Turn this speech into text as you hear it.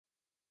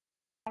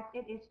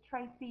It is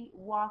Tracy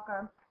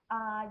Walker,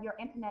 your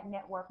internet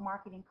network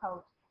marketing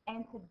coach.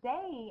 And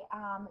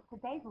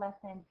today's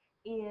lesson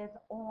is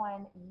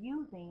on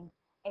using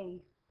a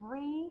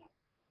free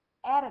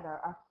editor,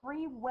 a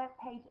free web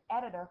page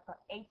editor for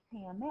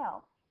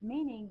HTML,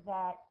 meaning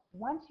that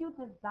once you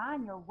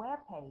design your web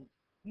page,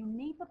 you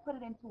need to put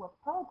it into a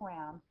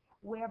program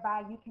whereby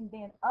you can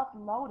then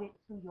upload it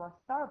to your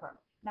server.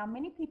 Now,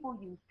 many people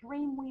use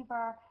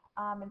Dreamweaver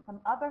and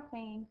some other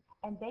things,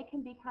 and they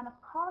can be kind of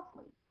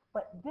costly.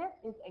 But this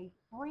is a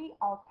free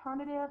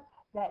alternative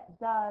that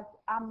does,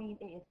 I mean,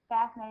 it is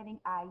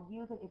fascinating. I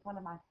use it. It's one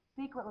of my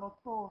secret little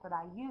tools that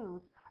I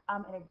use,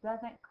 and it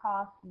doesn't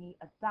cost me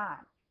a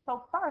dime.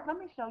 So first, let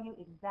me show you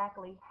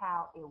exactly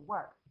how it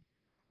works.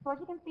 So as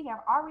you can see, I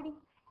already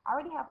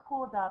have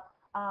pulled up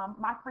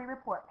my free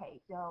report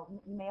page. So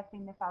you may have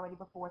seen this already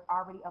before. It's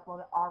already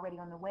uploaded already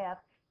on the web,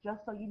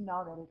 just so you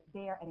know that it's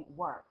there and it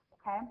works.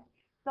 Okay.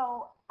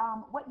 So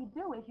what you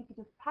do is you can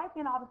just type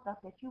in all the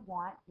stuff that you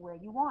want where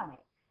you want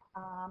it.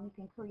 You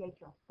can create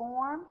your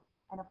form,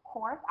 and of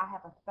course, I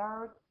have a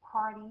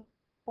third-party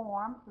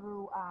form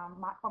through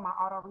for my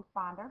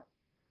autoresponder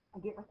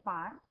and get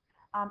response.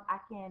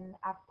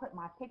 I've put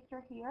my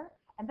picture here,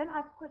 and then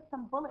I've put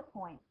some bullet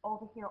points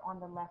over here on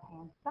the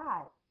left-hand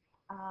side.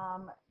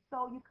 Um,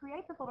 so you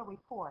create this little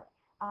report.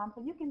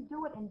 So you can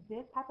do it in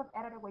this type of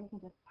editor where you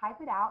can just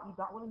type it out. You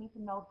don't really need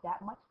to know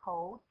that much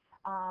code.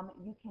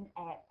 You can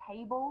add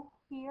tables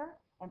here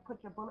and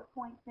put your bullet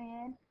points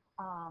in.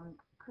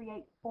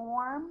 Create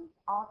forms,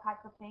 all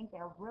types of things.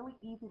 They're really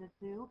easy to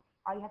do.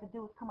 All you have to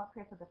do is come up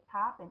here to the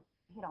top and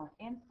hit on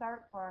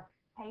insert for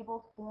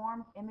tables,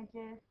 forms,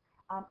 images,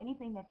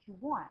 anything that you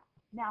want.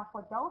 Now,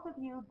 for those of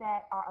you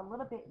that are a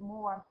little bit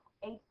more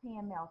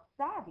HTML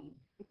savvy,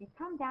 if you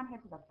come down here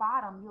to the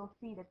bottom, you'll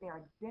see that there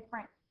are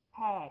different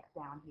tags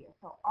down here.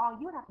 So all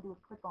you would have to do is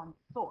click on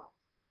source.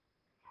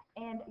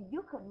 And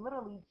you could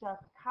literally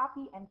just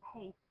copy and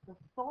paste the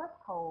source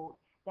code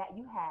that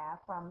you have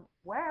from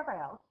wherever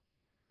else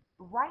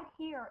right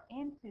here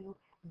into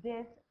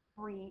this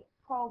free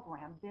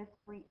program, this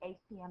free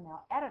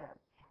HTML editor.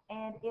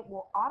 And it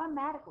will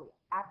automatically,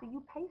 after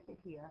you paste it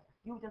here,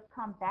 you just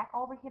come back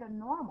over here to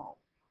normal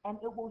and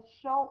it will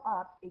show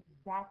up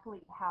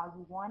exactly how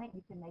you want it.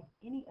 You can make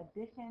any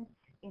additions,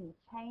 any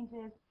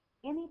changes,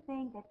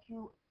 anything that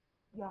your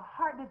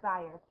heart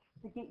desires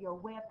to get your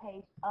web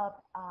page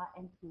up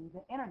into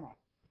the internet.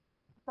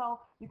 So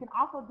you can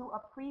also do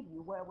a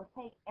preview where it will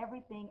take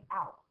everything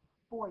out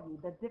for you,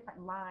 the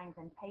different lines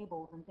and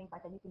tables and things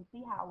like that. You can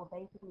see how it will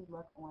basically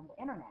look on the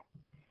internet.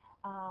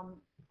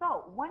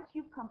 So once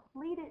you've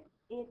completed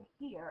it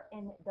here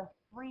in the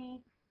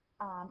free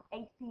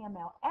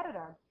HTML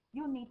editor,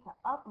 you need to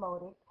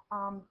upload it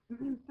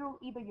through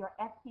either your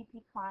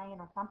FTP client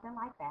or something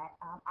like that.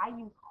 I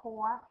use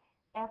Core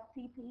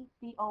FTP,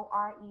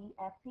 CORE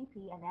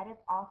FTP, and that is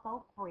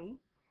also free.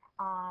 You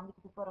can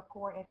just go to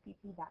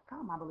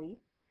coreftp.com, I believe.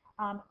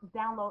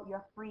 Download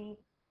your free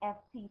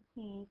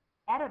FTP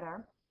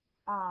editor,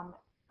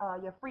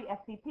 your free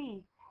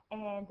FTP,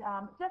 and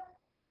just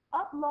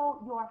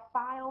upload your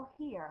file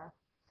here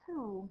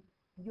to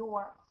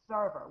your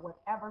server,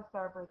 whatever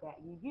server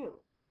that you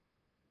use.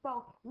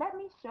 So let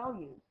me show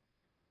you.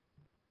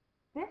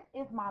 This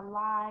is my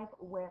live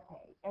web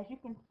page. As you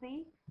can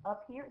see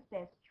up here, it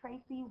says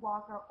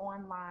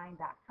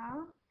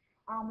tracywalkeronline.com.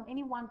 When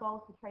anyone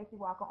goes to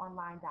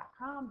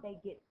tracywalkeronline.com, they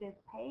get this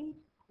page,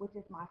 which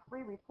is my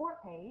free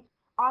report page.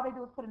 All they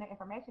do is put in their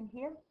information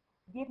here,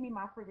 give me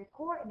my free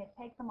report, and it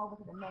takes them over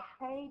to the next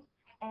page.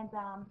 And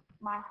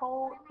my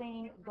whole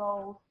thing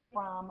goes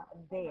from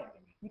there.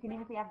 You can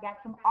even see I've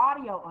got some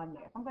audio on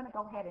there. So I'm going to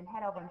go ahead and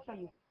head over and show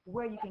you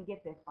where you can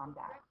get this from,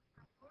 guys.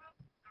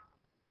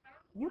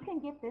 You can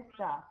get this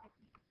stuff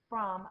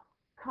from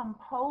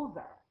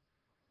Composer.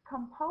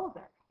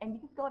 Composer. And you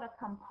just go to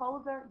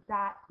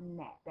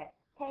composer.net. That's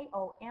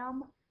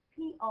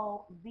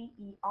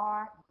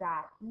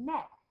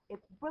KOMPOZER.net.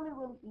 It's really,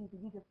 really easy.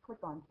 You just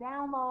click on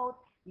download.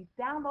 You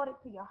download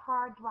it to your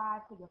hard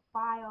drive, to your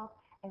files,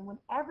 and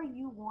whenever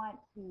you want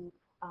to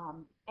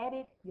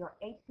edit your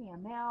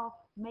HTML,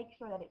 make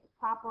sure that it's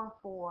proper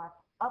for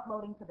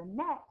uploading to the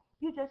net,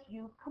 you just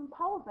use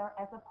Composer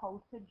as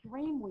opposed to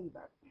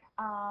Dreamweaver.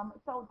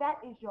 So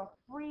that is your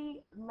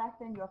free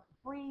lesson, your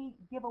free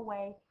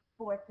giveaway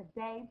for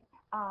today.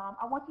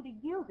 I want you to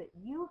use it.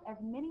 Use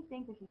as many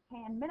things as you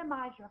can.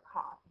 Minimize your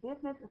costs.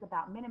 Business is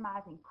about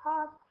minimizing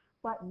costs,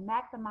 but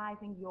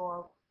maximizing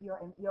your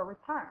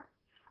return,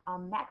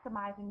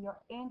 maximizing your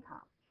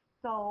income.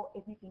 So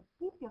if you can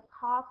keep your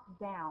costs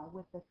down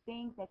with the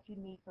things that you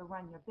need to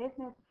run your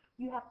business,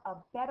 you have a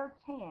better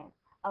chance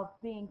of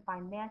being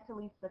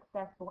financially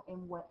successful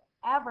in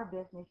whatever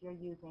business you're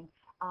using,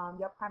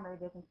 your primary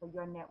business for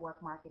your network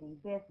marketing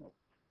business.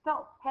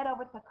 So head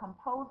over to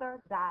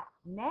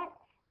composer.net,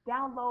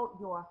 download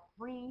your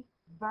free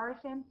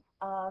version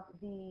of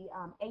the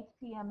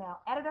HTML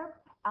editor,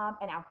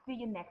 and I'll see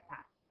you next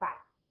time.